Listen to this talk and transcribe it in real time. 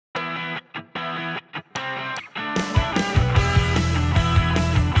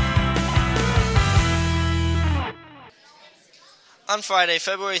On Friday,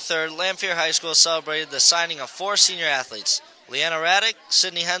 February 3rd, Lamphere High School celebrated the signing of 4 senior athletes. Leanna Raddick,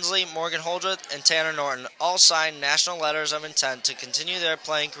 Sydney Hensley, Morgan Holdreth, and Tanner Norton all signed national letters of intent to continue their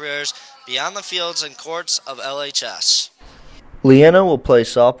playing careers beyond the fields and courts of LHS. Leanna will play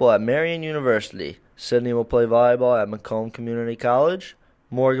softball at Marian University. Sydney will play volleyball at Macomb Community College.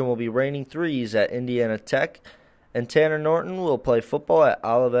 Morgan will be raining threes at Indiana Tech. And Tanner Norton will play football at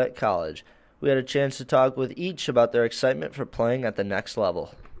Olivet College. We had a chance to talk with each about their excitement for playing at the next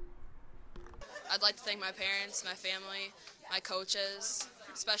level. I'd like to thank my parents, my family, my coaches,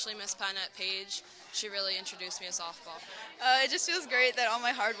 especially Miss Pennett Page. She really introduced me to softball. It just feels great that all my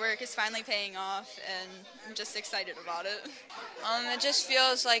hard work is finally paying off, and I'm just excited about it. It just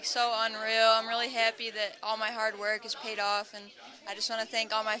feels like so unreal. I'm really happy that all my hard work is paid off, and I just want to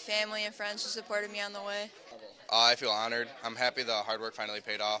thank all my family and friends who supported me on the way. I feel honored. I'm happy the hard work finally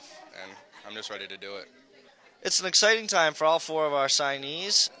paid off, and I'm just ready to do it. It's an exciting time for all 4 of our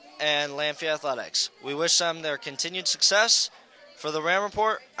signees and Lamphere Athletics. We wish them their continued success. For the Ram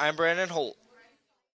Report, I'm Brandon Holt.